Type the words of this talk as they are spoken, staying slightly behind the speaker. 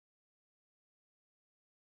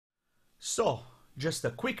So, just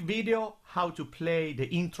a quick video how to play the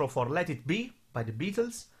intro for Let It Be by the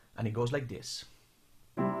Beatles, and it goes like this.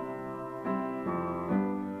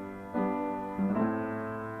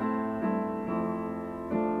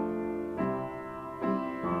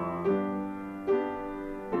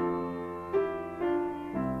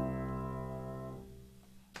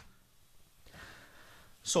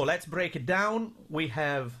 So let's break it down. We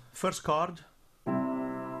have first chord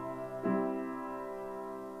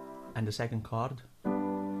and the second chord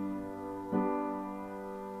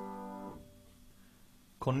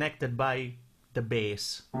connected by the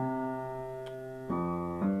bass.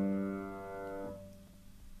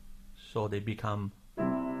 So they become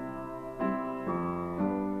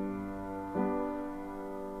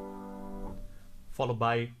followed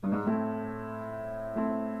by,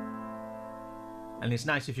 and it's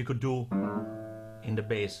nice if you could do in the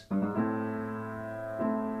bass.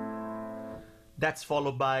 That's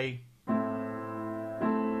followed by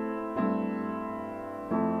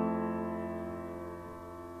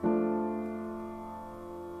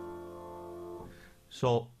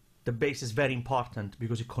so the bass is very important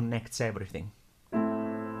because it connects everything.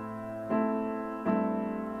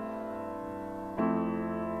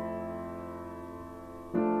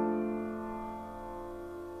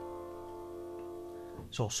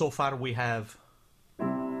 So far we have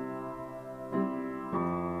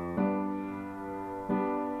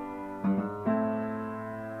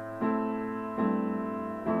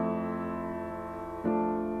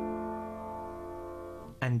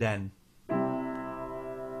and then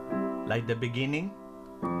like the beginning,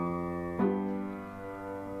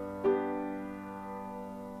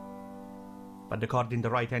 but the chord in the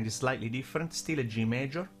right hand is slightly different, still a G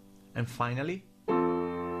major, and finally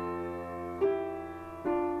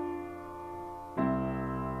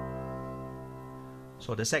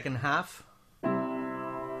so the second half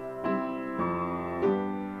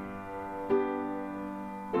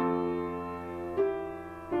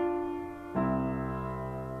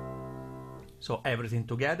so everything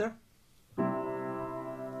together.